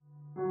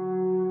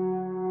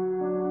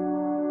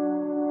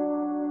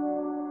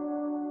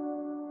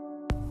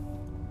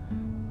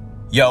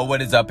Yo,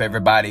 what is up,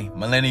 everybody?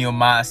 Millennial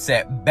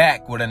Mindset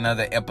back with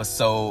another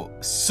episode.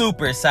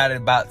 Super excited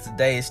about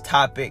today's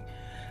topic.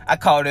 I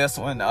call this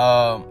one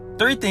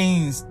 3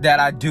 things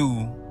that I do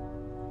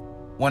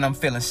when I'm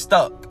feeling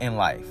stuck in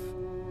life.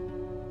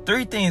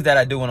 3 things that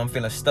I do when I'm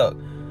feeling stuck.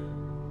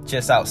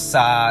 Just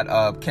outside,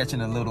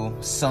 catching a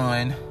little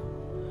sun.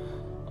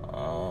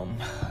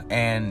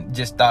 And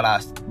just thought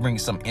I'd bring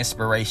some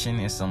inspiration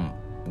and some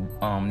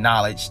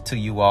knowledge to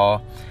you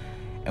all.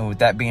 And with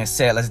that being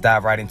said, let's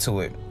dive right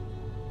into it.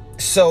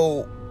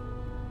 So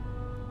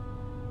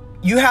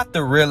you have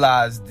to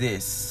realize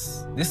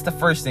this. This is the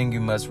first thing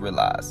you must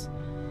realize.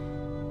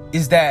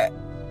 Is that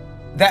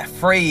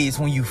phrase,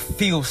 when you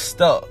feel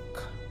stuck,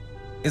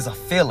 is a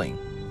feeling.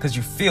 Because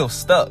you feel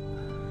stuck.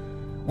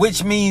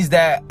 Which means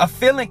that a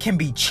feeling can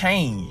be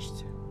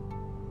changed.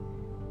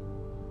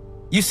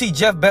 You see,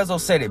 Jeff Bezos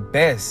said it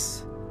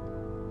best.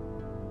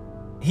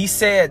 He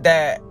said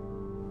that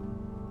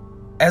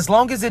as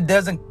long as it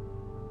doesn't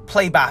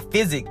play by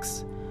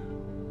physics,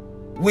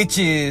 which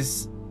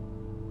is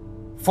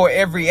for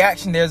every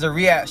action there's a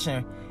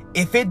reaction,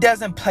 if it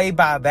doesn't play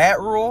by that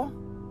rule,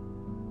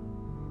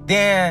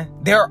 then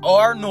there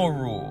are no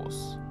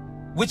rules,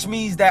 which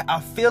means that a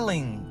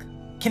feeling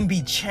can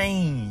be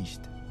changed.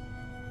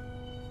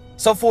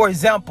 So for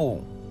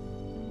example,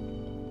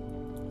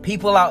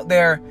 people out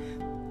there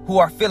who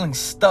are feeling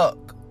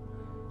stuck,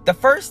 the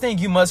first thing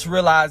you must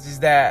realize is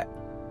that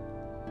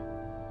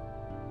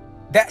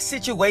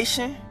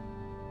situation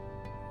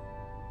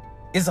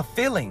is a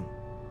feeling.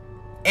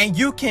 And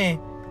you can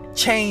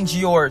change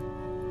your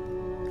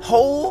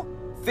whole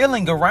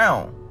feeling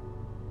around.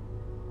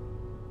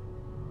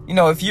 You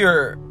know, if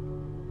you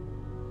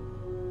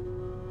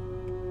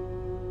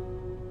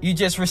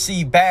just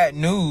receive bad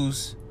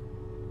news,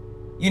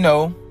 you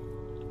know,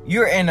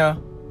 you're in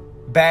a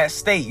bad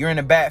state. You're in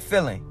a bad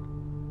feeling.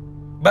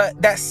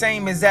 But that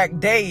same exact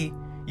day,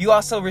 you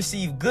also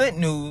receive good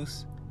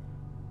news.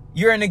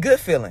 You're in a good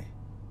feeling.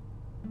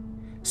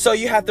 So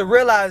you have to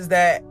realize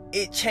that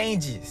it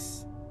changes.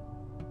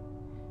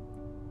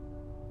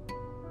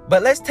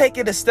 But let's take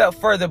it a step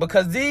further,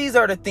 because these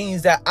are the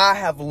things that I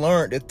have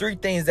learned, the 3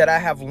 things that I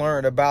have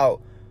learned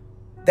about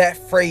that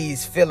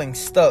phrase, feeling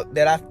stuck,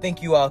 that I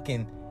think you all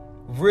can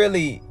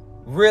really,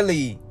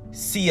 really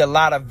see a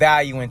lot of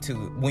value into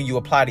when you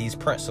apply these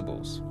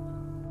principles.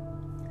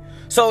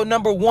 So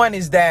number 1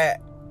 is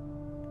that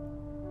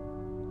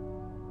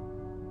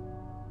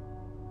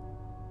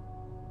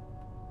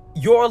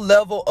your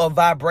level of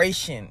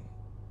vibration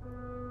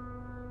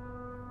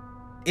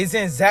is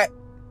in exact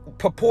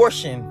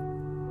proportion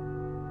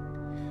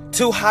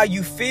to how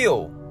you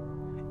feel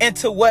and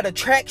to what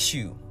attracts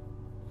you.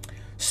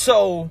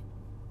 So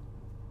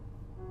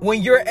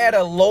when you're at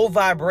a low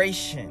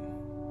vibration,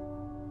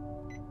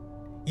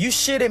 you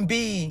shouldn't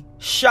be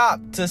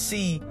shocked to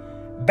see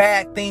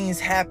bad things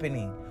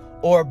happening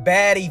or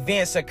bad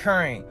events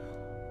occurring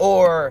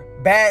or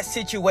bad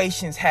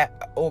situations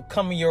or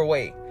coming your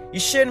way.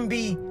 You shouldn't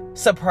be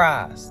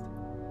surprised.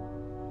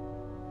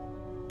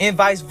 And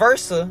vice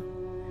versa,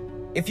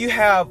 if you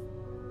have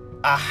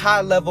a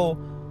high level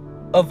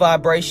of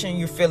vibration,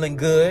 you're feeling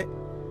good,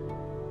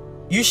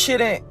 you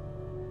shouldn't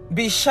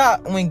be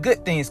shocked when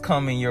good things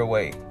come in your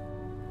way.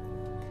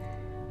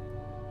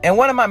 And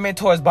one of my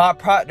mentors, Bob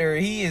Proctor,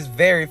 he is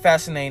very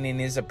fascinating in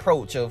his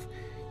approach of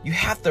you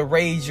have to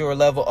raise your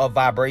level of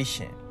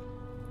vibration.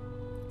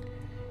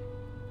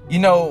 You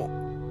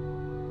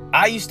know,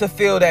 I used to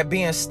feel that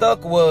being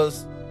stuck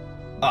was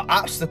an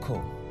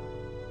obstacle.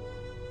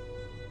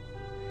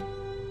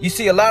 You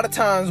see, a lot of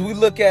times we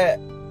look at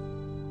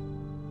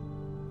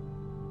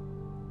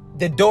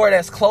the door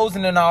that's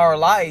closing in our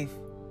life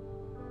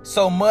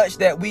so much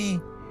that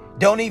we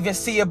don't even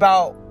see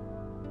about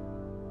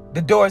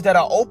the doors that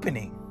are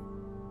opening.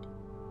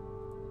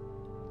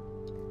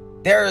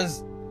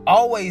 There's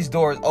always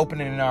doors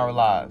opening in our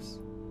lives.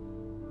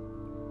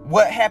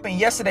 What happened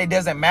yesterday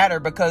doesn't matter,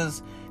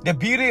 because the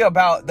beauty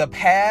about the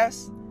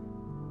past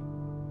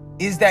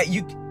is that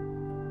you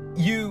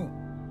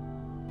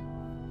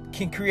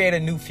can create a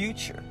new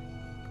future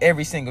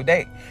every single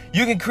day.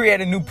 You can create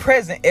a new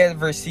present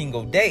every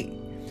single day.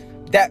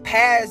 That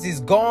past is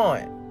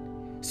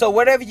gone. So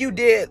whatever you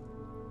did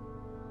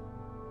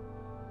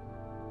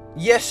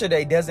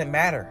yesterday doesn't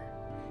matter.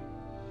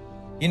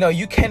 You know,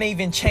 you can't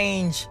even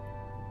change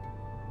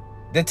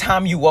the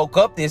time you woke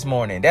up this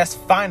morning. That's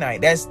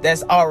finite.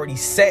 That's already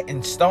set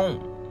in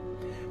stone.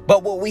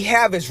 But what we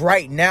have is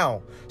right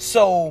now.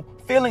 So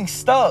feeling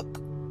stuck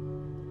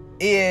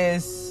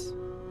is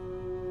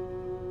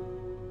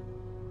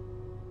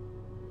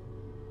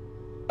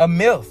a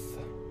myth.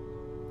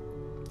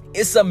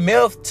 It's a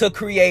myth to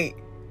create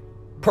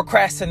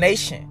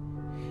procrastination.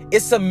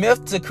 It's a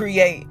myth to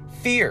create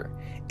fear.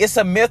 It's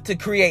a myth to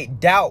create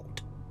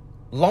doubt,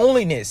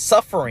 loneliness,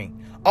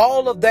 suffering,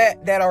 all of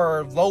that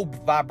are low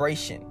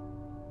vibration.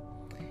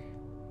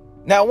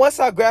 Now, once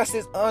I grasp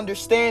this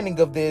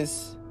understanding of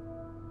this,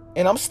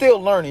 and I'm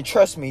still learning,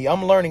 trust me,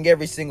 I'm learning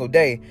every single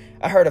day.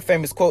 I heard a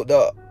famous quote,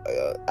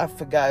 I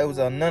forgot, it was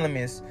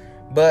anonymous,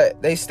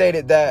 But they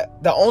stated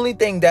that the only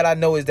thing that I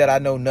know is that I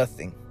know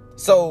nothing.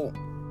 So,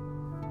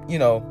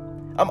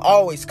 I'm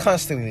always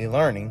constantly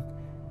learning,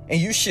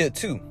 and you should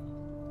too.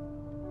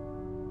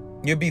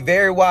 You'll be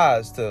very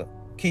wise to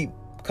keep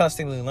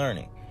constantly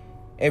learning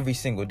every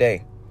single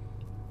day.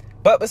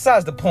 But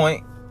besides the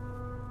point,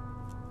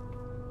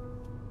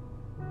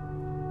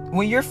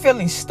 when you're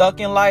feeling stuck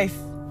in life,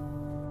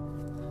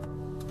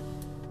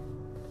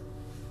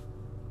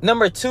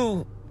 number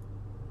two,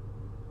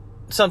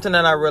 something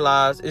that I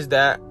realized is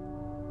that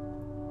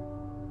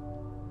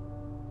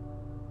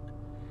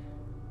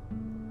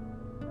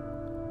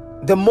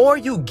the more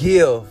you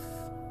give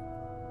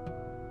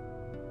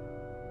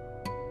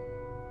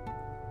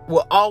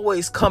will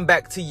always come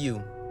back to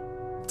you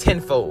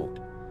tenfold.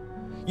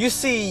 You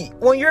see,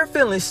 when you're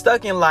feeling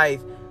stuck in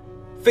life,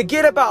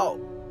 forget about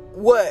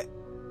what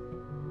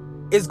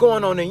is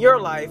going on in your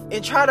life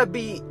and try to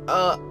be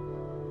a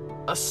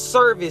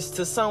service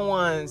to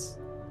someone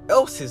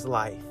else's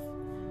life.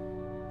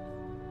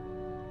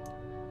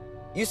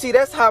 You see,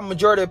 that's how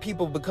majority of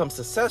people become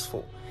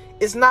successful.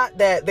 It's not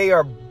that they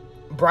are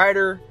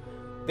brighter,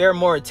 they're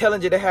more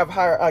intelligent, they have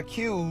higher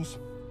IQs.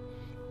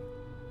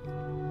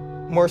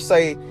 More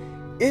say,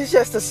 it's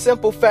just a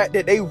simple fact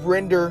that they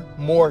render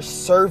more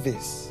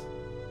service.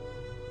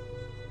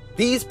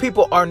 These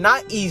people are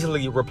not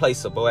easily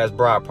replaceable, as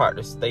Brad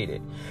Partner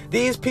stated.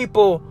 These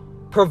people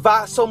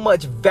provide so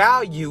much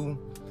value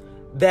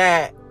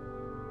that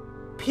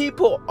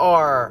people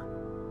are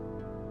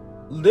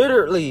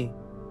literally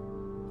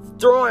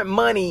throwing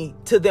money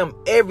to them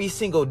every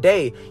single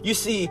day. You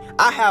see,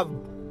 I have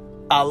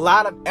a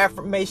lot of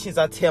affirmations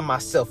I tell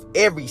myself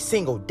every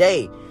single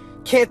day.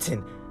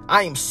 Kenton,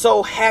 I am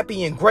so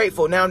happy and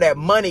grateful now that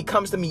money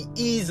comes to me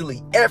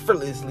easily,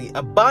 effortlessly,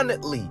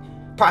 abundantly,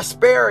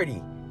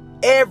 prosperity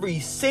every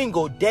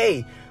single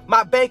day.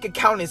 My bank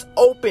account is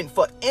open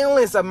for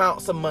endless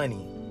amounts of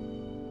money.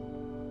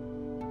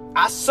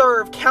 I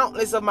serve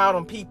countless amount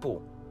of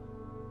people.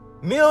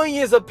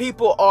 Millions of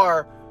people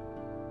are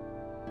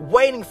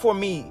waiting for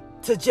me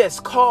to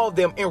just call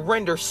them and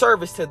render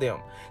service to them.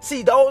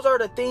 See, those are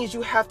the things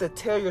you have to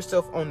tell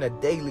yourself on a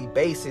daily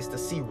basis to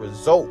see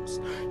results.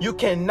 You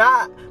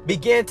cannot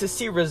begin to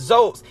see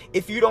results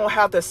if you don't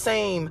have the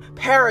same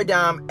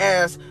paradigm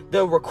as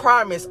the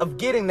requirements of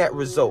getting that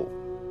result.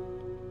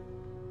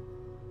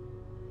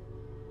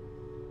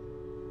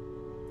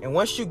 And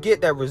once you get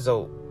that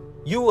result,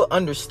 you will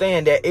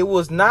understand that it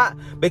was not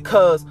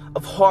because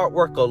of hard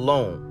work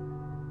alone.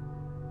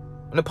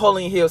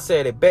 Napoleon Hill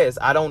said it best.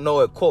 I don't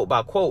know it quote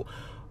by quote,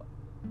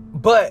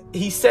 but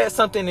he said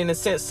something in the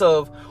sense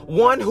of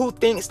one who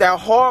thinks that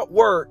hard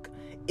work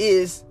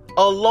is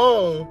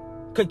alone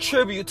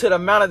contribute to the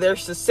amount of their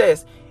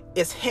success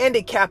is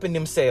handicapping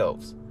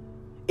themselves.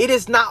 It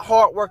is not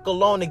hard work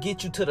alone to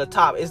get you to the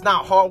top. It's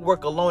not hard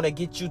work alone to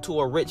get you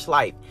to a rich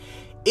life.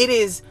 It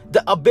is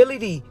the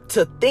ability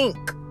to think,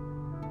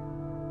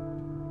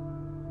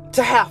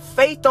 to have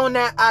faith on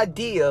that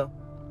idea,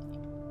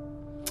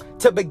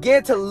 to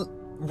begin to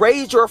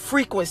raise your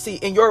frequency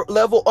and your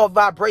level of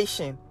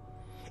vibration,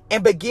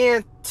 and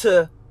begin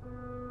to,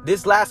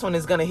 this last one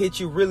is going to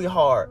hit you really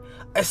hard,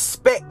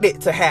 expect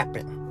it to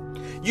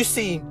happen. You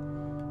see,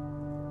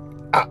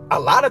 a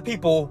lot of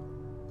people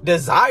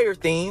desire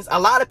things.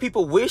 A lot of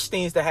people wish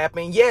things to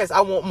happen. Yes,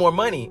 I want more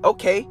money.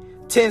 Okay,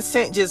 10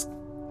 cent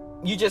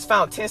you just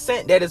found 10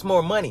 cent. That is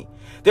more money.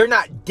 They're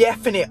not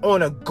definite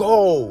on a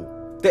goal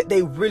that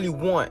they really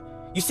want.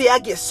 You see, I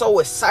get so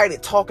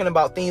excited talking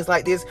about things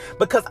like this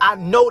because I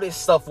know this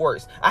stuff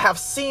works. I have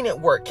seen it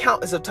work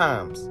countless of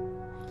times.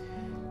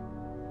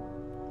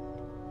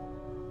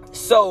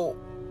 So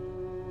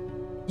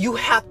you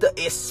have to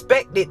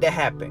expect it to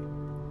happen.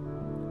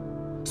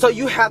 So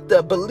you have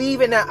to believe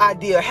in that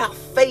idea, have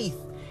faith,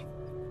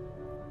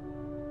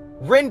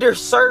 render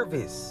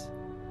service,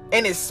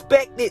 and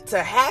expect it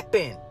to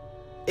happen.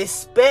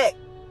 Expect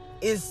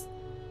is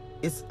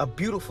a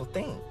beautiful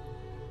thing.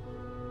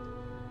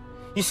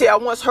 You see, I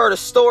once heard a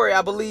story,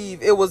 I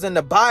believe it was in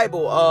the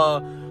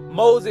Bible.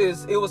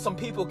 Moses, it was some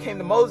people came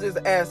to Moses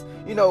as,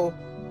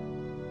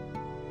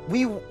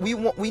 we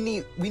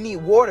need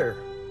water.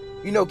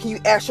 Can you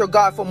ask your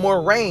God for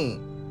more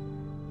rain?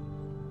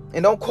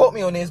 And don't quote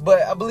me on this,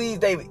 but I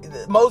believe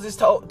Moses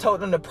told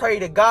them to pray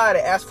to God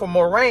and ask for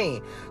more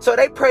rain. So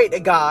they prayed to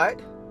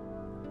God,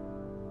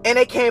 and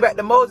they came back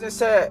to Moses and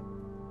said,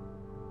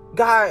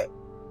 God,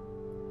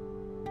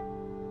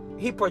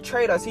 he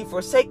betrayed us. He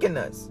forsaken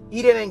us.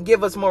 He didn't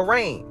give us more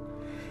rain.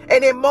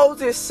 And then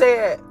Moses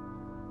said,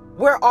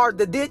 where are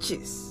the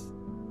ditches?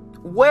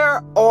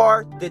 Where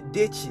are the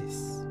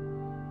ditches?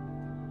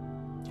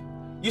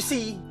 You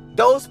see,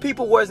 those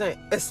people wasn't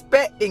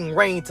expecting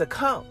rain to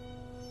come.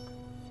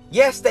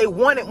 Yes, they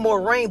wanted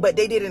more rain, but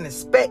they didn't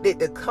expect it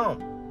to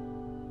come.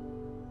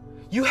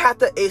 You have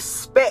to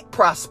expect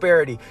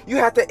prosperity. You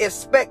have to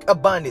expect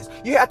abundance.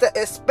 You have to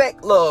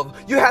expect love.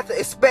 You have to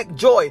expect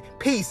joy,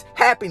 peace,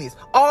 happiness,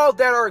 all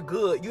that are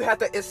good. You have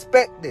to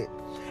expect it.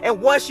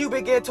 And once you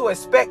begin to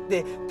expect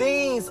it,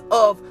 things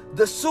of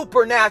the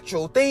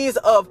supernatural, things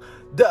of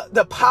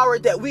the power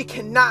that we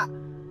cannot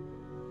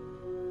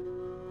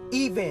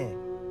even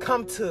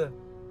come to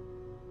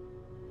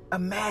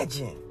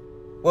imagine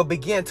will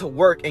begin to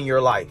work in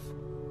your life.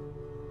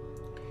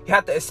 You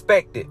have to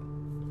expect it.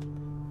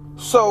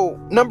 So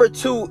number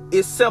 2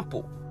 is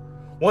simple.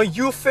 When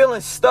you're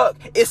feeling stuck,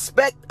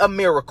 expect a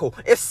miracle.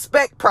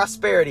 Expect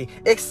prosperity.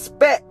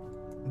 Expect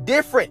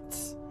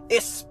difference.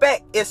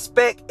 Expect.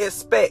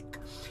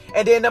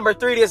 And then number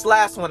 3, this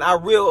last one, I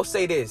will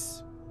say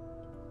this.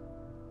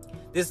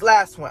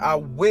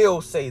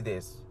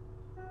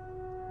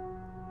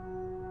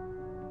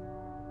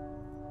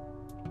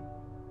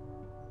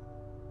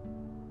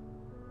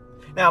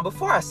 Now,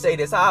 before I say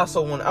this, I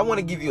want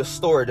to give you a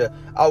story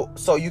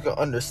so you can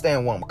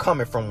understand where I'm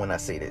coming from when I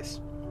say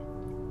this.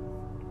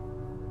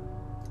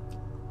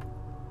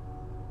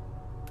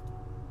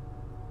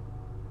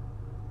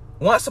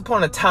 Once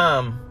upon a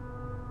time,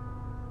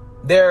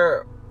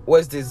 there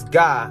was this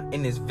guy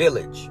in this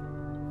village.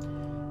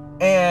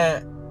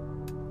 And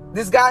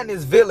this guy in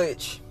this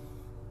village,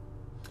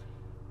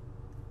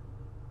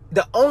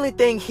 the only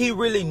thing he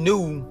really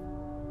knew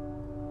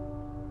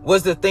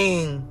was the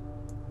thing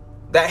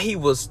that he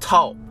was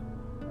taught,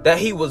 that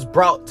he was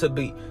brought to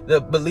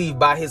believe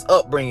by his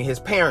upbringing, his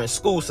parents,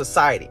 school,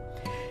 society.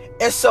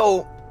 And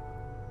so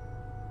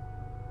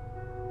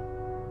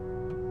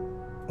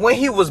when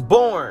he was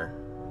born,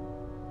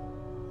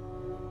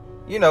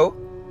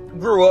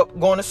 grew up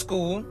going to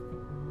school,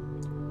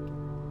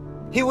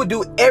 he would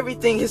do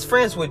everything his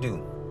friends would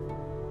do.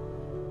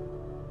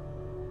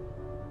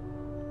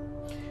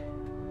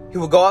 He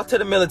would go off to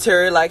the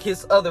military like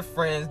his other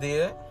friends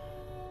did.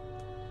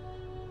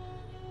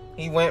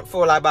 He went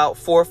for like about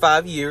 4 or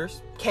 5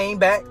 years, came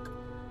back,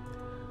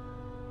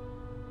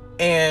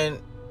 and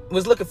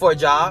was looking for a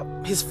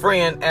job. His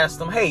friend asked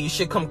him, "Hey, you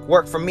should come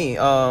work for me.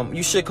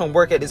 You should come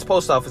work at this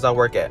post office I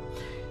work at.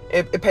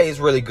 It pays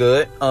really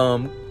good.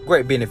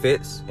 Great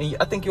benefits, and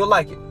I think you'll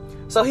like it."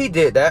 So he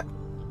did that.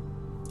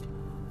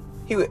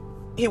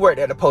 He worked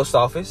at the post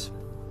office.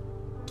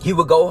 He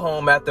would go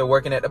home after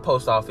working at the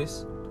post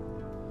office,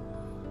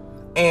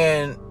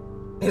 and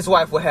his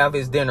wife would have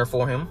his dinner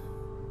for him.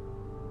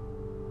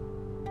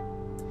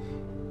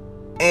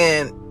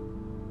 And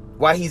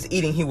while he's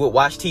eating, he would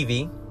watch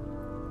TV.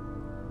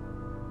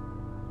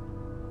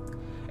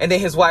 And then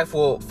his wife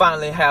will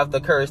finally have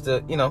the courage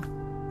to,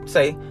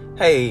 say,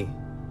 "Hey,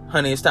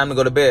 honey, it's time to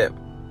go to bed."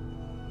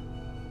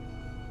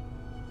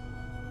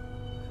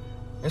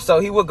 And so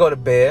he would go to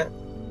bed.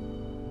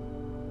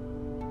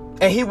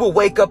 And he would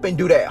wake up and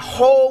do that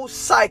whole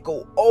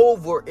cycle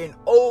over and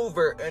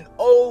over and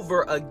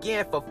over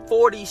again for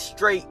 40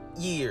 straight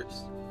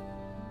years.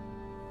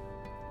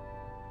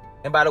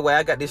 And by the way,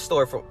 I got this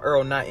story from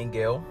Earl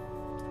Nightingale.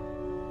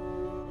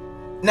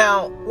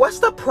 Now, what's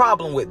the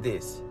problem with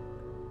this?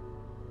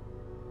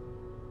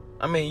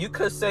 I mean, you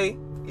could say,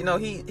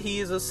 he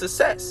is a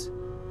success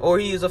or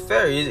he is a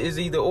failure. It's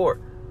either or.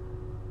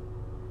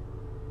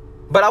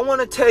 But I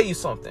want to tell you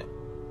something.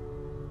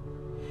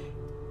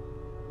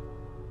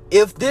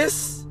 If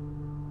this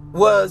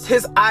was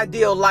his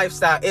ideal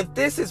lifestyle, if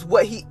this is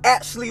what he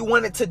actually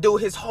wanted to do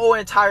his whole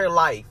entire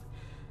life,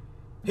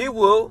 he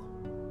will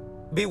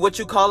be what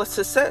you call a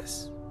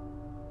success.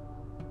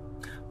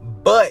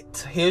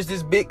 But here's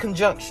this big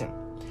conjunction.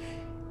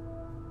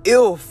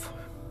 If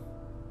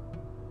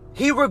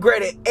he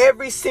regretted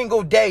every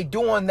single day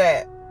doing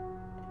that,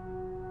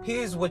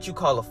 here's what you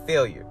call a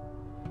failure.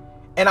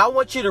 And I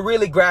want you to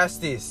really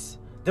grasp this.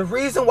 The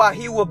reason why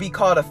he will be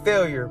called a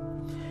failure,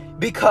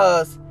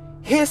 because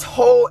his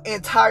whole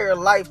entire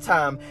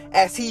lifetime,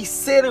 as he's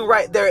sitting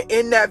right there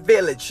in that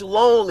village,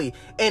 lonely,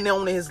 and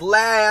on his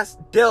last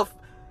breath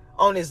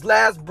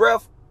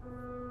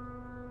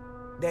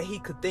that he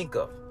could think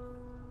of,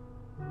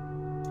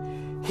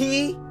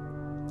 he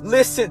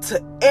listened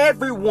to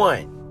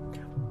everyone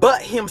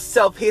but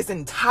himself his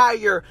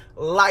entire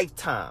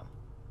lifetime.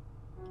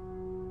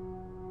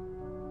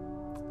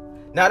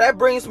 Now that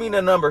brings me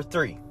to number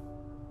 3.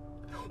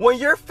 When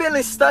you're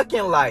feeling stuck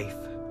in life,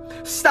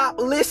 stop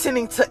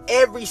listening to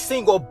every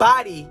single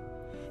body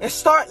and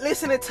start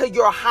listening to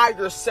your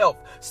higher self.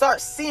 Start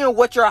seeing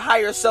what your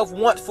higher self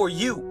wants for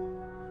you,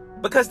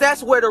 because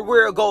that's where the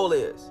real goal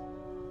is.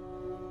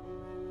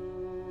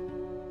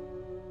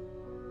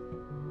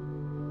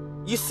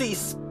 You see,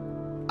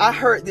 I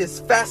heard this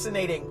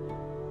fascinating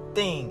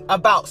thing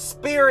about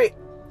spirit.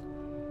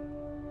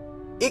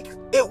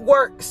 It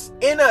works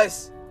in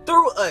us,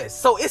 through us.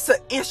 So it's an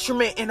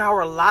instrument in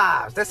our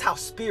lives. That's how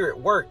spirit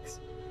works.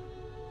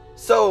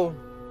 So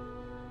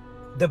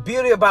the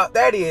beauty about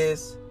that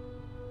is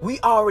we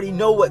already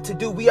know what to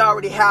do. We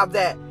already have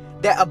that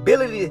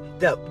ability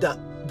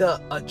to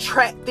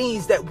attract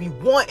things that we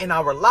want in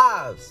our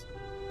lives.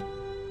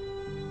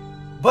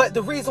 But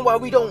the reason why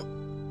we don't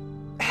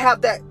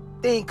have that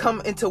thing come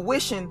into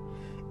fruition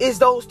is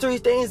those 3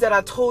 things that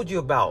I told you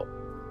about.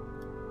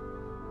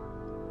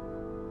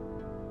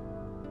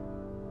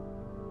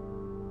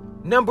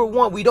 Number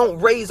 1, we don't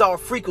raise our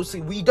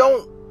frequency.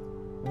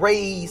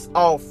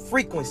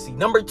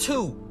 Number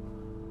 2,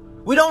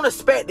 We don't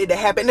expect it to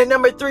happen. And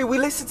number 3, we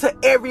listen to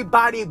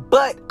everybody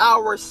but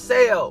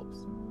ourselves.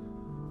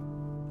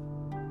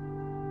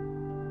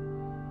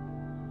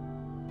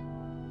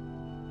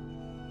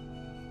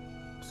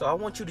 So I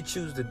want you to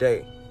choose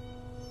today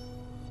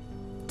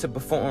to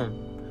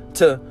perform,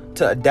 to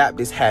adapt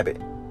this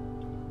habit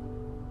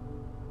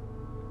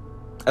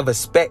of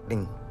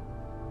expecting,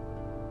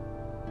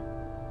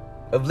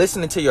 of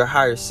listening to your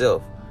higher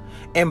self,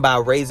 and by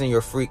raising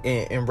your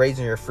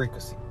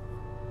frequency.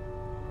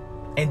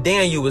 And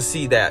then you will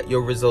see that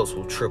your results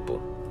will triple.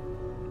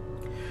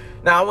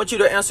 Now I want you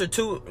to answer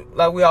 2,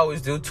 like we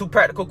always do, 2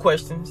 practical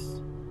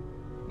questions.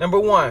 Number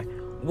 1,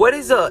 what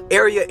is an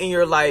area in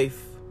your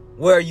life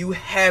where you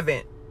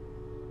haven't,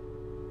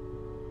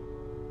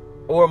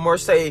 or more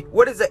say,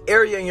 what is an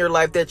area in your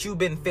life that you've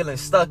been feeling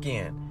stuck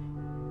in,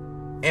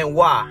 and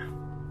why?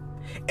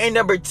 And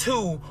number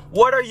 2,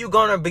 what are you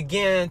going to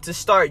begin to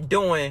start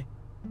doing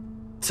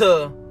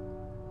to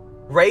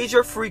raise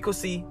your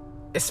frequency,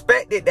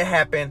 expect it to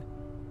happen,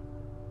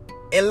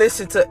 and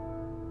listen to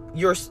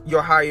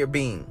your higher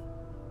being?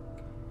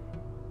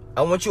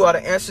 I want you all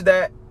to answer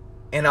that,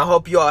 and I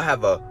hope you all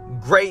have a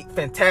great,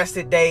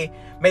 fantastic day.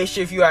 Make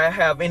sure if you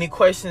have any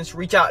questions,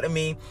 reach out to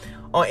me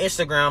on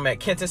Instagram at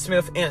Kenton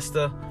Smith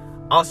Insta,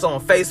 also on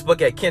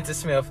Facebook at Kenton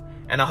Smith,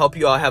 and I hope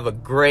you all have a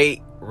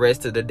great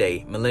rest of the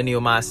day.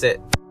 Millennial Mindset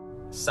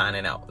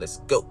signing out. Let's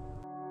go.